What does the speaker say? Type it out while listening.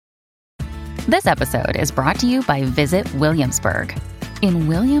This episode is brought to you by Visit Williamsburg. In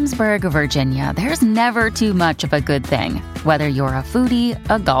Williamsburg, Virginia, there's never too much of a good thing. Whether you're a foodie,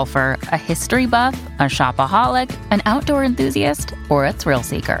 a golfer, a history buff, a shopaholic, an outdoor enthusiast, or a thrill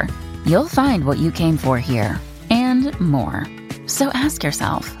seeker, you'll find what you came for here and more. So ask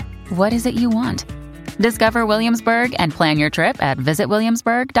yourself, what is it you want? Discover Williamsburg and plan your trip at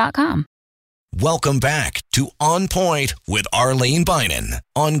visitwilliamsburg.com. Welcome back to On Point with Arlene Bynon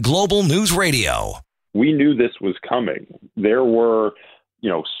on Global News Radio. We knew this was coming. There were,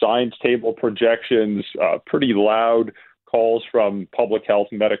 science table projections, pretty loud calls from public health,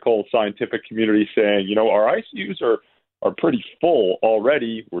 medical, scientific community saying, our ICUs are pretty full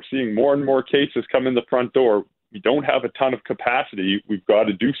already. We're seeing more and more cases come in the front door. We don't have a ton of capacity. We've got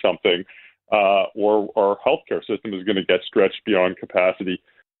to do something, or our healthcare system is going to get stretched beyond capacity.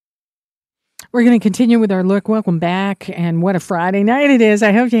 We're going to continue with our look. Welcome back. And what a Friday night it is.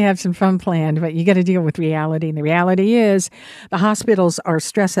 I hope you have some fun planned, but you got to deal with reality. And the reality is the hospitals are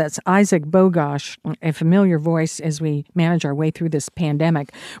stressed. That's Isaac Bogosh, a familiar voice as we manage our way through this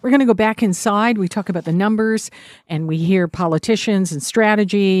pandemic. We're going to go back inside. We talk about the numbers and we hear politicians and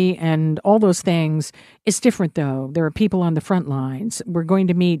strategy and all those things. It's different, though. There are people on the front lines. We're going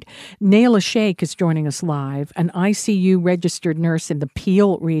to meet Naila Sheikh is joining us live, an ICU registered nurse in the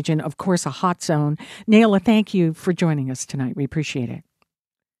Peel region, of course, a hot zone. Naila, thank you for joining us tonight. We appreciate it.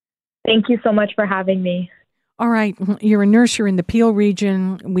 Thank you so much for having me. All right. You're a nurse. You're in the Peel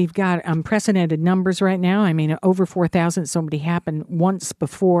region. We've got unprecedented numbers right now. I mean, over 4,000. Somebody happened once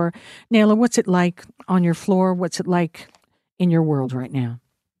before. Naila, what's it like on your floor? What's it like in your world right now?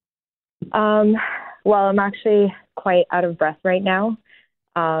 Well, I'm actually quite out of breath right now.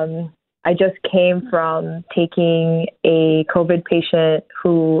 I just came from taking a COVID patient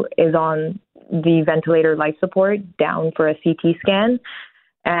who is on the ventilator life support down for a CT scan.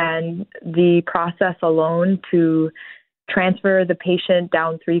 And the process alone to transfer the patient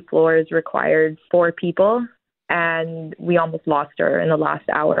down 3 floors required 4 people. And we almost lost her in the last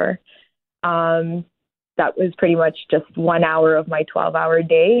hour. That was pretty much just 1 hour of my 12-hour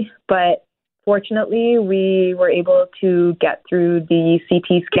day. But fortunately, we were able to get through the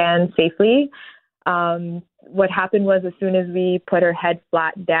CT scan safely. What happened was as soon as we put her head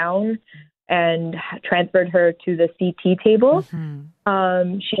flat down and transferred her to the CT table,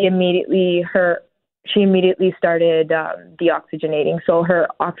 she immediately started deoxygenating. So her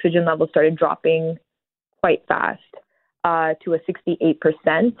oxygen level started dropping quite fast to a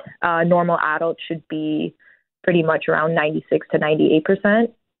 68%. Normal adults should be pretty much around 96 to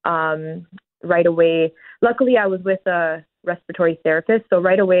 98%. Right away, luckily I was with a respiratory therapist, so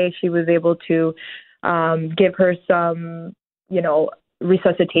right away she was able to give her some,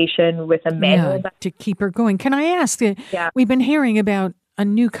 resuscitation with a manual. To keep her going. Can I ask, we've been hearing about a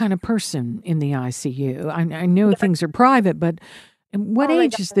new kind of person in the ICU. I know things are private, but what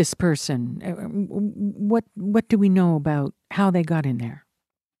age is this person? What do we know about how they got in there?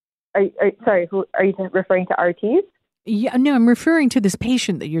 Sorry, who are you referring to? RTs? Yeah, no, I'm referring to this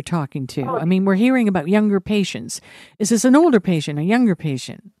patient that you're talking to. I mean, we're hearing about younger patients. Is this an older patient, a younger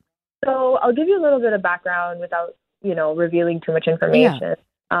patient? So I'll give you a little bit of background without, revealing too much information.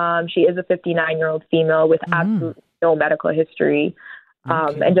 Yeah. She is a 59-year-old female with absolutely no medical history.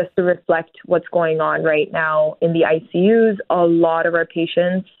 And just to reflect what's going on right now in the ICUs, a lot of our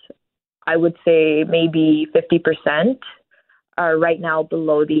patients, I would say maybe 50%, are right now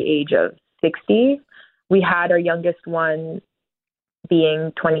below the age of 60. We had our youngest one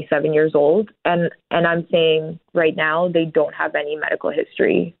being 27 years old. And I'm saying right now, they don't have any medical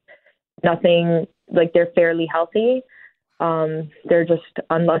history. Nothing, like they're fairly healthy. They're just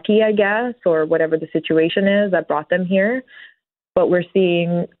unlucky, I guess, or whatever the situation is that brought them here. But we're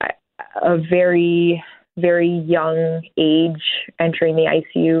seeing a very, very young age entering the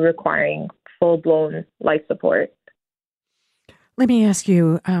ICU requiring full-blown life support. Let me ask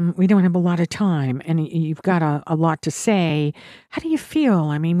you, we don't have a lot of time, and you've got a lot to say. How do you feel?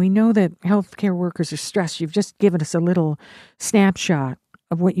 I mean, we know that healthcare workers are stressed. You've just given us a little snapshot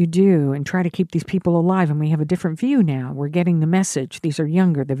of what you do and try to keep these people alive, and we have a different view now. We're getting the message. These are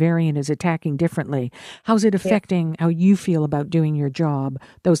younger. The variant is attacking differently. How's it affecting how you feel about doing your job,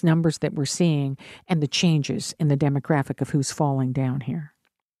 those numbers that we're seeing, and the changes in the demographic of who's falling down here?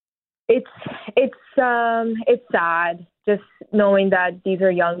 It's sad just knowing that these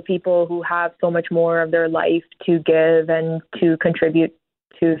are young people who have so much more of their life to give and to contribute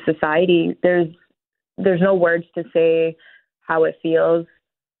to society. There's no words to say how it feels.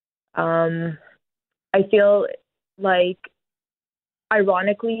 I feel like,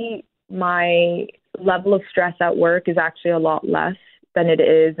 ironically, my level of stress at work is actually a lot less than it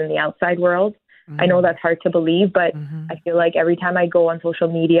is in the outside world. I know that's hard to believe, but I feel like every time I go on social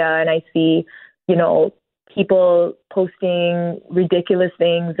media and I see, people posting ridiculous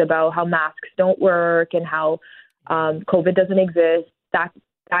things about how masks don't work and how COVID doesn't exist, that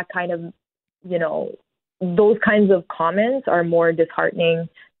kind of, those kinds of comments are more disheartening,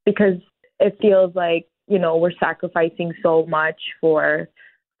 because it feels like, we're sacrificing so much for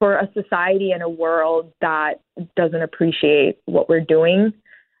a society and a world that doesn't appreciate what we're doing.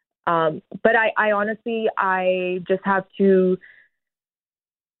 But I honestly, I just have to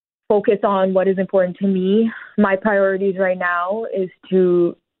focus on what is important to me. My priorities right now is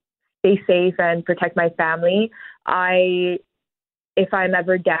to stay safe and protect my family. If I'm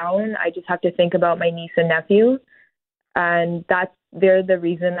ever down, I just have to think about my niece and nephew. And they're the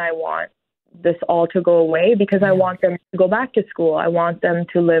reason I want this all to go away, because I want them to go back to school. I want them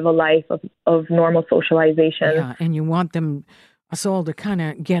to live a life of normal socialization. Yeah, and you want us all to kind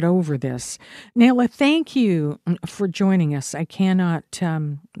of get over this. Nayla, thank you for joining us. I cannot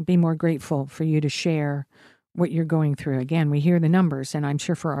be more grateful for you to share what you're going through. Again, we hear the numbers, and I'm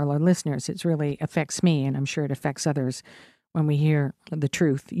sure for all our listeners, it really affects me, and I'm sure it affects others when we hear the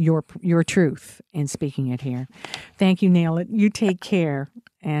truth, your truth, in speaking it here. Thank you, Nayla. You take care,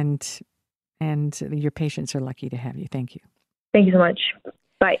 and your patients are lucky to have you. Thank you. Thank you so much.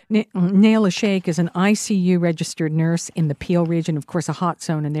 Bye. Nayla Sheikh is an ICU registered nurse in the Peel region, of course, a hot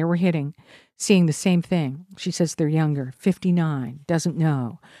zone, and there we're seeing the same thing. She says they're younger, 59, doesn't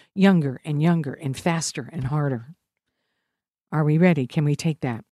know, younger and faster and harder. Are we ready? Can we take that?